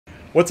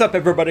What's up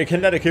everybody,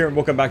 Kinetic here and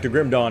welcome back to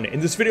Grim Dawn. In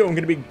this video I'm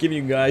going to be giving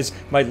you guys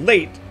my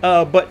late,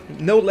 but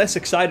no less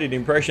excited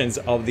impressions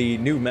of the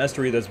new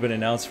mastery that's been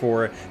announced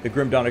for the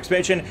Grim Dawn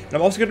expansion. And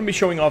I'm also going to be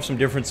showing off some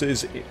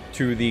differences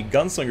to the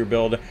Gunslinger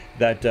build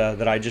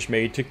that I just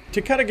made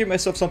to kind of give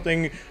myself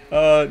something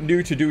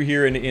new to do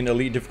here in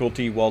Elite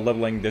difficulty while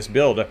leveling this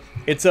build.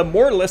 It's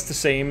more or less the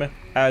same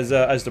as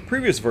the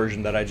previous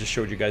version that I just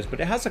showed you guys, but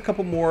it has a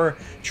couple more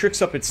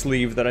tricks up its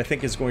sleeve that I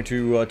think is going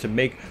to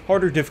make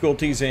harder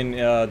difficulties in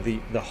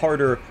the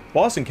harder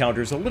boss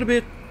encounters a little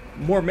bit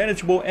more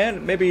manageable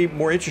and maybe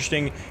more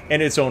interesting in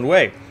its own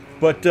way.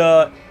 But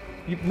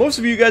most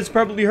of you guys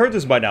probably heard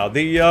this by now.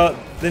 The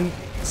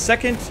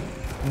second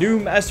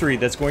new mastery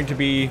that's going to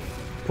be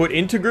put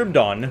into Grim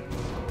Dawn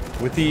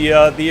with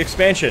the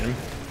expansion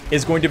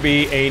is going to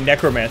be a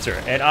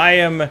Necromancer, and I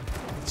am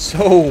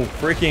so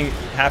freaking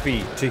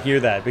happy to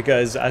hear that,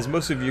 because as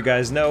most of you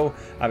guys know,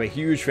 I'm a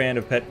huge fan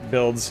of pet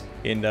builds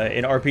in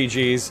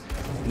RPGs.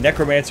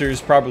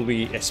 Necromancers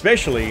probably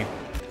especially.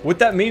 What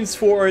that means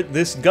for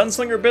this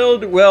Gunslinger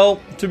build, well,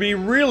 to be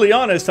really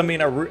honest, I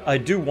mean, I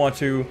do want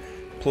to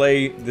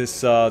play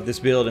this this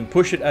build and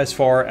push it as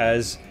far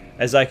as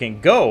I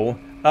can go.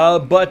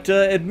 But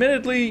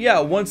admittedly, yeah,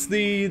 once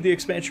the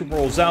expansion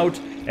rolls out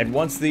and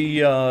once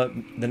the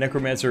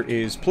Necromancer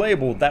is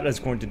playable, that is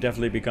going to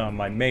definitely become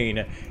my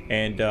main,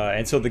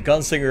 and so the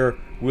Gunslinger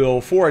will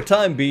for a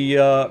time be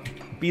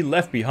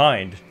left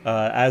behind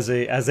as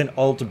an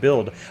alt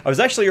build. I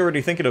was actually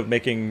already thinking of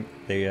making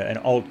an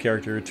alt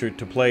character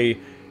to play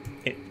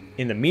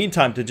in the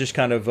meantime, to just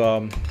kind of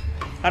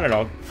I don't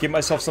know, give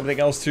myself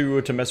something else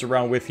to mess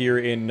around with here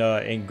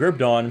in Grim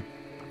Dawn.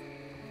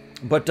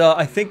 But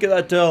I think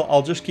that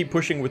I'll just keep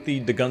pushing with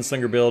the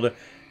Gunslinger build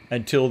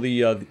until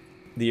the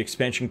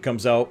expansion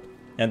comes out,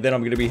 and then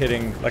I'm going to be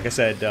hitting, like I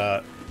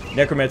said,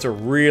 Necromancer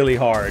really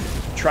hard.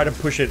 Try to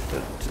push it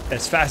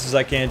as fast as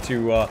I can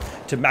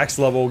to max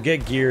level,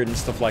 get geared and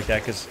stuff like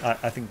that, because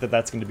I think that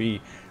that's going to be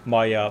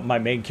my my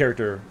main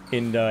character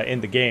in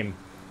the game.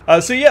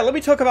 So yeah, let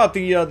me talk about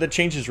the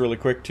changes really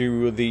quick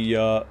to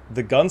the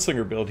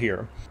Gunslinger build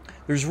here.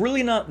 There's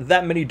really not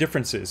that many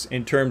differences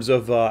in terms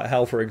of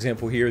how, for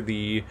example, here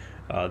the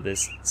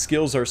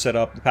skills are set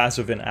up, the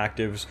passive and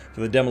actives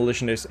for the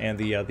Demolitionist and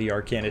the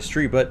Arcanist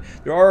tree, but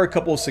there are a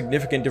couple of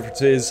significant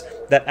differences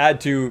that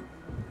add to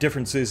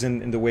differences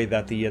in the way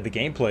that the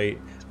gameplay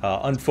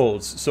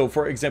unfolds. So,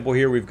 for example,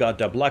 here we've got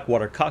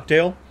Blackwater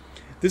Cocktail.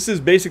 This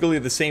is basically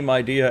the same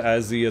idea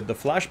as the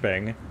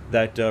flashbang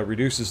that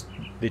reduces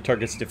the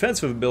target's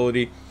defensive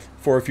ability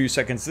for a few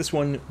seconds. This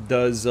one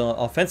does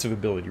offensive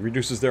ability,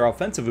 reduces their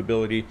offensive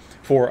ability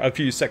for a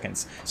few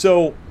seconds.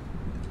 So,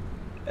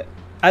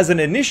 as an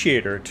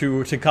initiator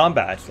to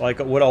combat, like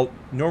what I'll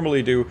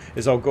normally do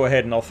is I'll go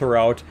ahead and I'll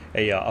throw out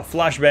a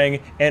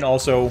flashbang and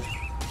also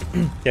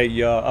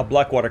a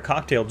Blackwater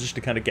Cocktail just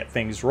to kind of get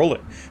things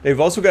rolling. They've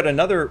also got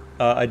another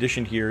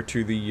addition here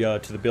to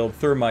the build,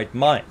 Thermite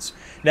Mines.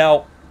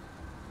 Now,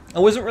 I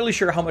wasn't really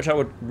sure how much I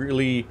would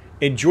really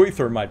enjoy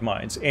Thermite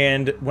Mines,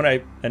 and when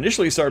I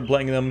initially started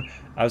playing them,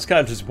 I was kind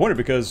of disappointed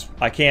because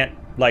I can't,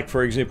 like,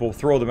 for example,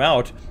 throw them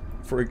out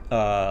for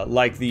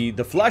like the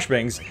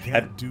flashbangs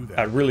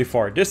at really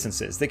far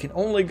distances. They can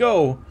only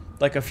go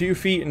like a few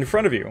feet in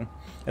front of you.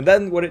 And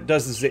then what it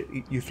does is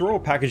you throw a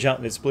package out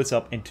and it splits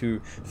up into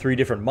 3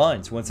 different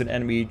mines. Once an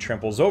enemy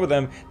tramples over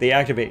them, they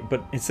activate,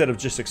 but instead of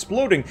just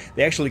exploding,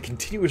 they actually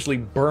continuously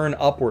burn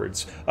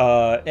upwards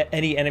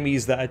any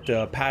enemies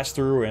that pass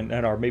through and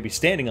are maybe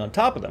standing on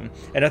top of them.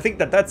 And I think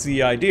that that's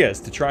the idea, is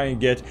to try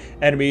and get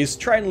enemies,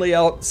 try and lay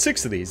out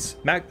 6 of these.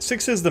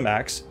 6 is the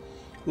max.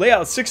 Lay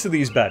out 6 of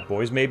these bad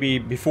boys, maybe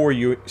before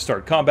you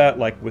start combat,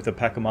 like with a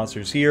pack of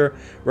monsters here,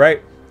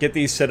 right? Get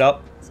these set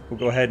up. We'll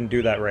go ahead and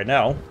do that right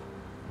now.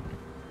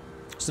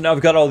 So now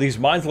we've got all these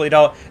mines laid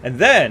out, and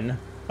then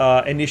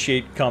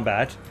initiate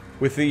combat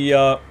with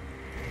the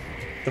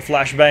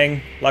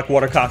flashbang,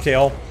 Blackwater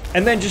Cocktail,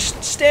 and then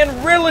just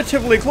stand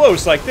relatively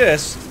close like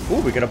this. Ooh,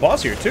 we got a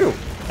boss here too.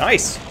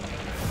 Nice.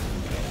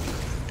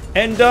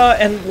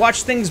 And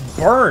watch things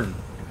burn.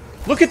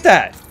 Look at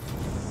that.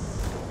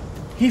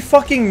 He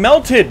fucking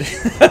melted.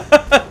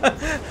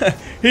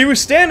 He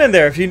was standing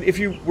there. If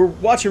you were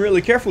watching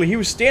really carefully, he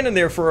was standing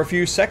there for a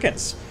few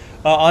seconds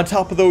on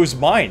top of those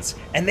mines,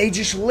 and they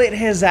just lit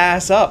his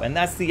ass up. And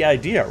that's the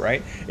idea,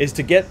 right? Is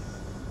to get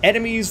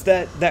enemies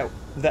that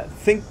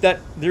think that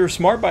they're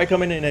smart by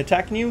coming and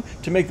attacking you,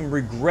 to make them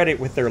regret it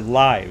with their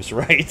lives,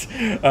 right?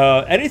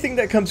 Anything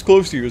that comes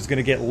close to you is going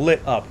to get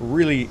lit up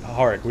really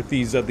hard with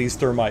these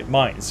thermite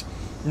mines.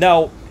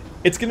 Now,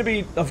 it's going to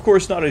be, of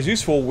course, not as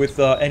useful with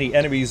any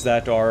enemies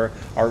that are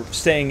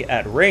staying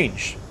at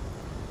range,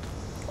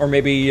 or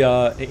maybe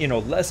you know,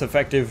 less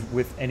effective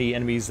with any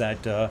enemies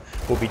that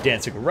will be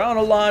dancing around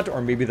a lot,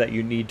 or maybe that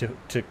you need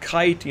to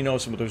kite. You know,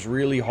 some of those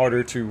really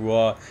harder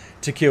to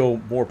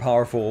kill, more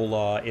powerful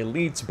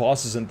elites,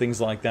 bosses, and things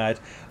like that.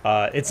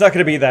 It's not going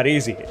to be that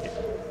easy.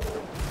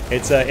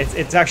 It's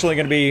actually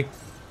going to be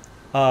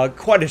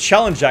quite a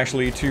challenge,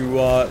 actually,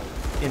 to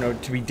you know,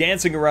 to be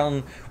dancing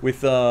around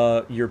with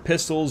your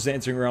pistols,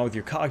 dancing around with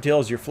your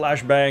cocktails, your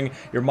flashbang,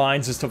 your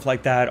mines and stuff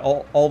like that,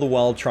 all the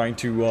while trying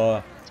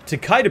to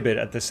kite a bit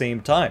at the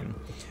same time.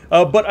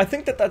 But I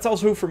think that that's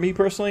also, for me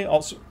personally,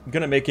 also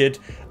gonna make it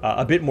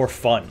a bit more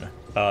fun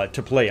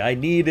to play. I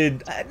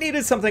needed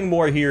something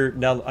more here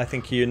now. I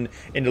think in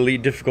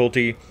elite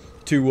difficulty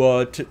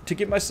to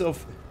give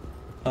myself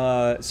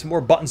some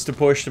more buttons to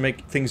push to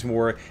make things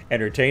more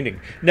entertaining.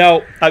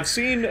 Now, I've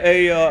seen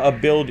a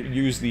build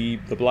use the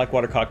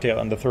Blackwater Cocktail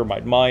and the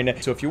Thermite Mine,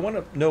 so if you want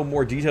to know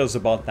more details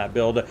about that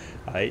build,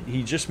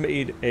 he just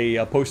made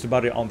a post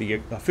about it on the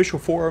official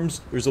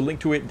forums. There's a link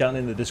to it down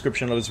in the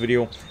description of this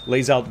video.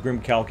 Lays out the Grim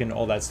Calc and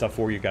all that stuff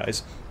for you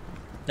guys.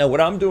 Now,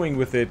 what I'm doing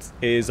with it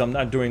is I'm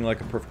not doing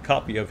like a perfect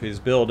copy of his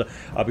build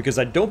because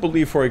I don't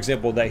believe, for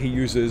example, that he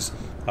uses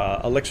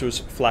Elixir's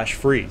Flash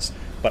Freeze.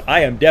 But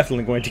I am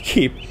definitely going to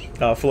keep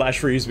Flash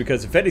Freeze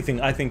because, if anything,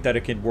 I think that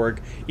it can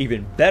work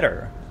even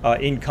better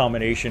in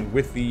combination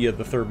with the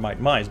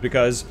Thermite Mines.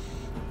 Because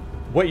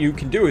what you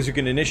can do is you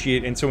can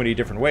initiate in so many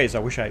different ways. I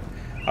wish I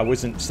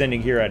wasn't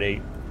standing here at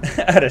a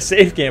at a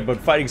save camp, but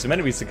fighting some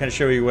enemies to kind of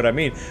show you what I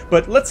mean.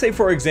 But let's say,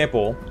 for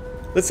example,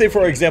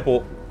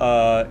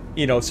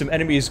 you know, some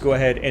enemies go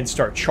ahead and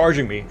start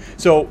charging me.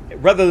 So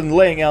rather than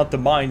laying out the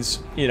mines,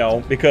 you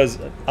know, because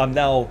I'm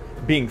now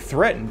being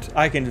threatened,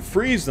 I can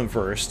freeze them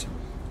first,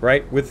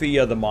 right, with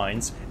the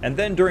mines, and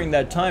then during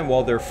that time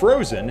while they're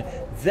frozen,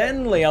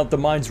 then lay out the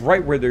mines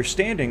right where they're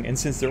standing. And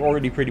since they're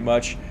already pretty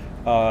much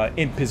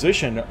in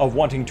position of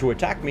wanting to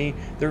attack me,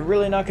 they're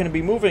really not going to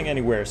be moving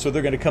anywhere. So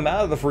they're going to come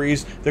out of the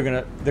freeze, they're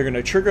going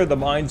to trigger the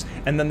mines,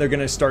 and then they're going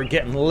to start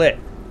getting lit.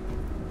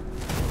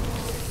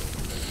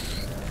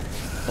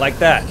 Like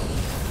that.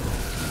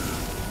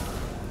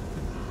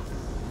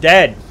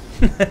 Dead.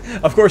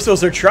 Of course,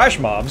 those are trash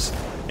mobs,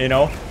 you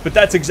know, but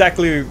that's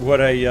exactly what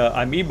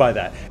I mean by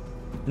that.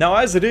 Now,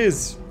 as it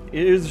is,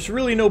 there's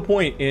really no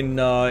point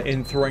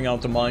in throwing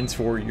out the mines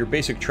for your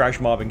basic trash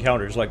mob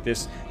encounters like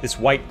this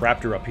white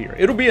raptor up here.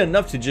 It'll be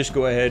enough to just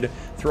go ahead,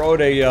 throw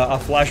out a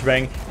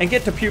flashbang, and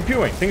get to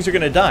pew-pewing. Things are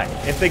gonna die.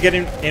 If they get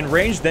in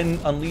range, then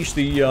unleash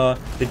the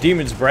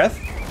demon's breath,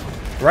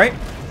 right?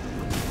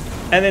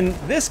 And then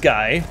this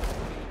guy,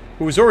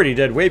 who was already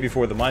dead way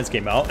before the mines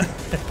came out,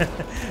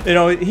 you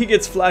know, he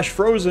gets flash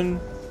frozen,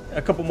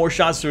 a couple more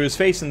shots to his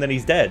face, and then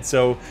he's dead.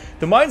 So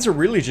the mines are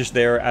really just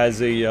there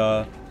as a,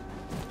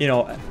 you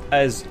know,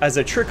 as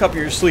a trick up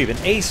your sleeve, an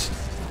ace,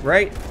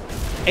 right?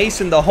 Ace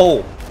in the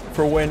hole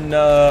for when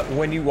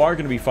you are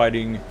going to be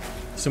fighting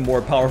some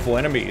more powerful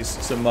enemies,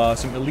 some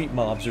elite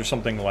mobs or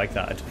something like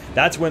that.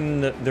 That's when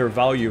their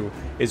value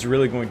is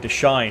really going to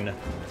shine,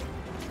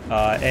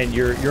 and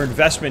your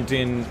investment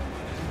in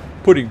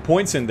putting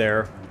points in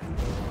there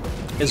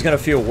is going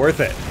to feel worth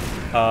it.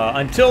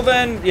 Until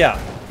then, yeah,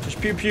 just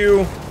pew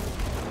pew,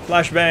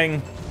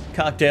 flashbang,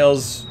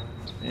 cocktails,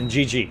 and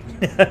GG.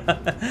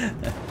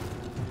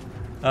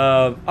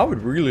 I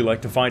would really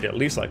like to find at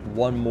least like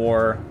one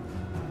more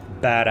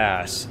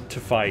badass to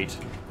fight.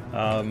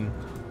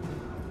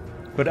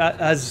 But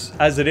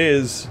as it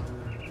is,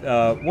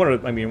 one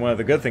of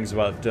the good things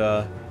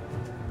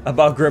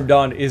about Grim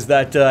Dawn is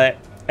that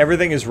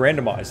everything is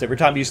randomized. Every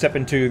time you step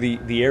into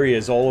the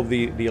areas, all of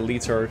the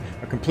elites are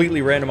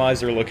completely randomized,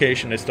 their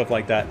location and stuff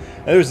like that.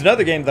 And there's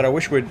another game that I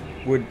wish would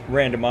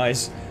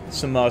randomize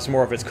some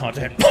more of its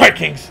content,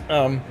 Vikings,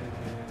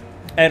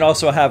 and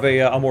also have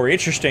a more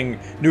interesting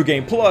New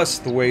Game Plus,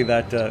 the way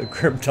that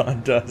Grim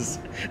Dawn does.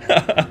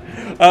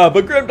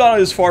 But Grim Dawn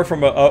is far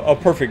from a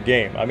perfect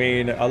game. I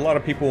mean, a lot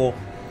of people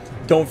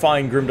don't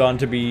find Grim Dawn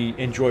to be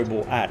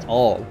enjoyable at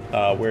all,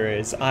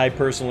 whereas I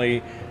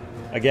personally,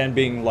 again,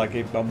 being like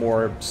a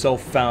more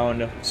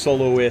self-found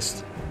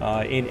soloist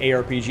in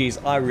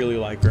ARPGs, I really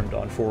like Grim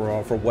Dawn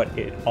for what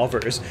it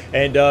offers.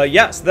 And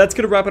yeah, so that's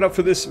gonna wrap it up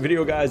for this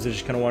video, guys. I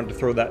just kind of wanted to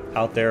throw that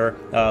out there.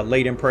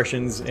 Late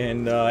impressions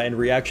and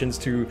reactions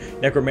to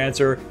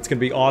Necromancer. It's gonna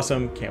be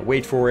awesome. Can't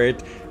wait for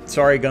it.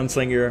 Sorry,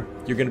 Gunslinger,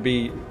 you're gonna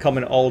be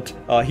coming alt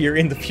here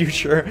in the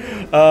future.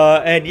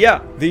 And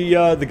yeah, the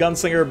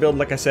Gunslinger build,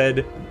 like I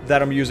said,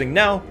 that I'm using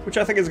now, which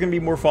I think is going to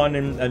be more fun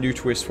and a new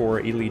twist for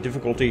elite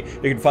difficulty.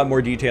 You can find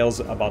more details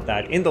about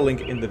that in the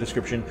link in the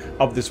description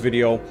of this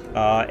video.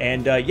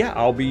 And yeah,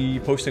 I'll be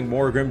posting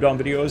more Grim Dawn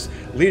videos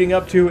leading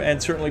up to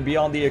and certainly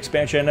beyond the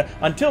expansion.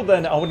 Until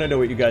then, I want to know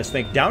what you guys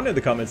think down in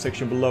the comment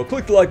section below.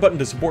 Click the like button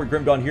to support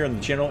Grim Dawn here on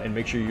the channel, and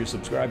make sure you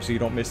subscribe so you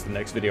don't miss the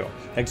next video.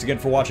 Thanks again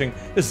for watching.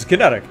 This is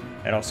Kinetic,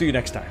 and I'll see you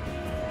next time.